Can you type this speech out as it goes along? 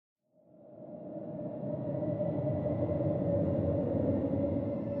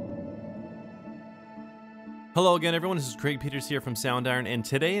Hello again everyone, this is Craig Peters here from Soundiron, and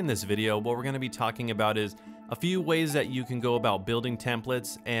today in this video what we're going to be talking about is a few ways that you can go about building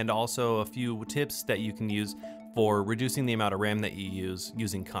templates and also a few tips that you can use for reducing the amount of RAM that you use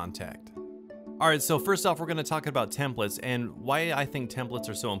using Kontakt. Alright, so first off we're going to talk about templates, and why I think templates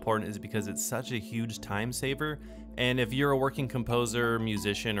are so important is because it's such a huge time saver, and if you're a working composer,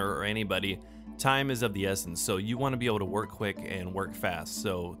 musician, or anybody, time is of the essence, so you want to be able to work quick and work fast,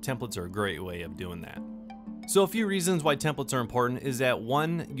 so templates are a great way of doing that. So a few reasons why templates are important is that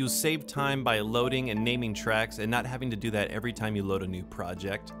 1, you save time by loading and naming tracks and not having to do that every time you load a new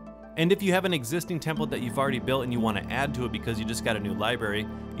project. And if you have an existing template that you've already built and you want to add to it because you just got a new library,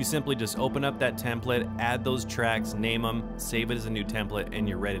 you simply just open up that template, add those tracks, name them, save it as a new template, and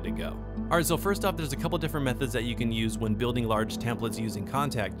you're ready to go. Alright, so first off, there's a couple different methods that you can use when building large templates using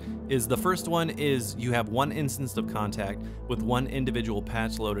Kontakt. The first one is you have one instance of Kontakt with one individual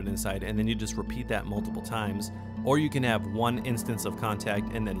patch loaded inside, and then you just repeat that multiple times. Or you can have one instance of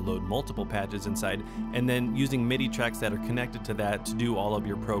Kontakt and then load multiple patches inside, and then using MIDI tracks that are connected to that to do all of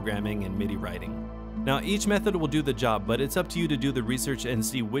your programming and MIDI writing. Now each method will do the job, but it's up to you to do the research and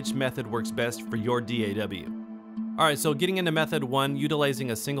see which method works best for your DAW. Alright, so getting into method 1,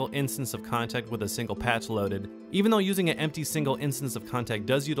 utilizing a single instance of Kontakt with a single patch loaded. Even though using an empty single instance of Kontakt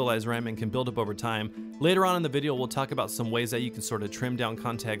does utilize RAM and can build up over time, later on in the video we'll talk about some ways that you can sort of trim down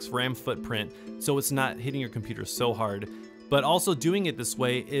Kontakt's RAM footprint so it's not hitting your computer so hard. But also doing it this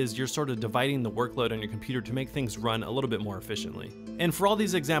way is you're sort of dividing the workload on your computer to make things run a little bit more efficiently. And for all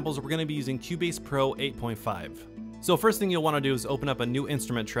these examples we're going to be using Cubase Pro 8.5. So first thing you'll want to do is open up a new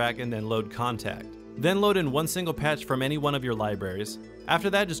instrument track and then load Kontakt. Then load in one single patch from any one of your libraries. After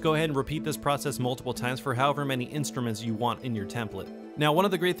that, just go ahead and repeat this process multiple times for however many instruments you want in your template. Now, one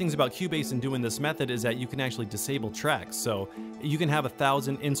of the great things about Cubase in doing this method is that you can actually disable tracks. So you can have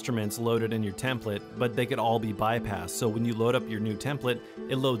 1,000 instruments loaded in your template, but they could all be bypassed. So when you load up your new template,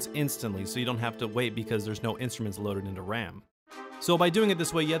 it loads instantly, so you don't have to wait because there's no instruments loaded into RAM. So by doing it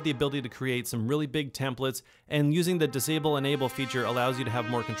this way, you have the ability to create some really big templates, and using the disable enable feature allows you to have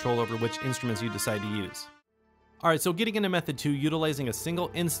more control over which instruments you decide to use. Alright, so getting into method 2, utilizing a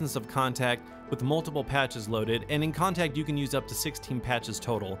single instance of Kontakt with multiple patches loaded, and in Kontakt you can use up to 16 patches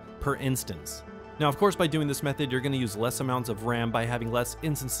total per instance. Now of course by doing this method you're going to use less amounts of RAM by having less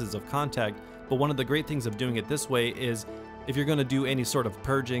instances of Kontakt, but one of the great things of doing it this way is if you're going to do any sort of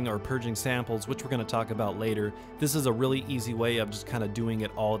purging or purging samples, which we're going to talk about later, this is a really easy way of just kind of doing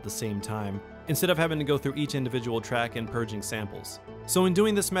it all at the same time, instead of having to go through each individual track and purging samples. So in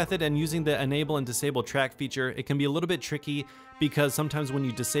doing this method and using the enable and disable track feature, it can be a little bit tricky because sometimes when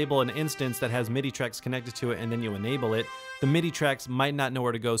you disable an instance that has MIDI tracks connected to it and then you enable it, the MIDI tracks might not know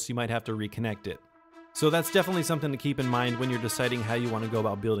where to go, so you might have to reconnect it. So that's definitely something to keep in mind when you're deciding how you want to go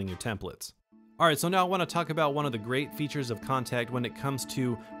about building your templates. Alright, so now I want to talk about one of the great features of Kontakt when it comes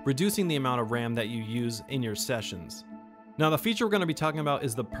to reducing the amount of RAM that you use in your sessions. Now the feature we're going to be talking about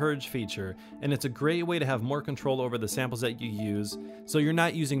is the purge feature, and it's a great way to have more control over the samples that you use, so you're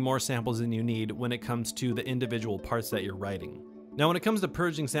not using more samples than you need when it comes to the individual parts that you're writing. Now when it comes to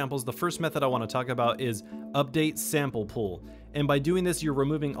purging samples, the first method I want to talk about is update sample pool. And by doing this you're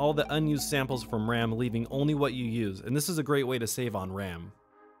removing all the unused samples from RAM, leaving only what you use, and this is a great way to save on RAM.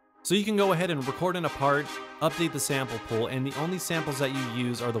 So you can go ahead and record in a part, update the sample pool, and the only samples that you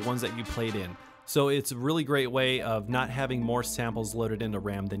use are the ones that you played in. So it's a really great way of not having more samples loaded into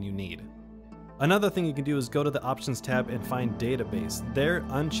RAM than you need. Another thing you can do is go to the Options tab and find Database. There,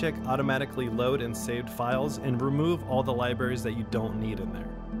 uncheck Automatically Load and Saved Files and remove all the libraries that you don't need in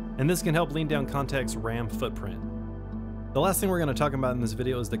there. And this can help lean down Kontakt's RAM footprint. The last thing we're going to talk about in this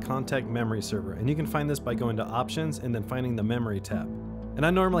video is the Kontakt memory server, and you can find this by going to Options and then finding the Memory tab. And I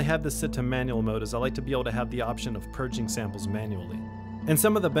normally have this set to manual mode as I like to be able to have the option of purging samples manually. And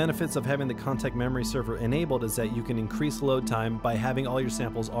some of the benefits of having the Kontakt memory server enabled is that you can increase load time by having all your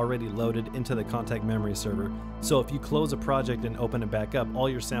samples already loaded into the Kontakt memory server. So if you close a project and open it back up, all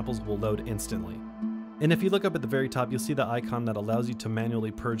your samples will load instantly. And if you look up at the very top, you'll see the icon that allows you to manually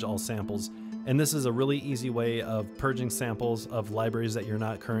purge all samples. And this is a really easy way of purging samples of libraries that you're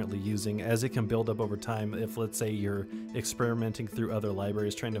not currently using, as it can build up over time if, let's say, you're experimenting through other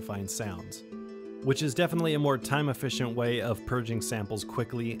libraries trying to find sounds. Which is definitely a more time-efficient way of purging samples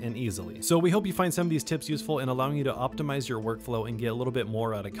quickly and easily. So we hope you find some of these tips useful in allowing you to optimize your workflow and get a little bit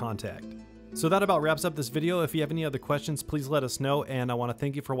more out of Kontakt. So that about wraps up this video. If you have any other questions, please let us know, and I want to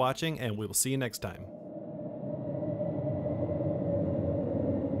thank you for watching, and we will see you next time.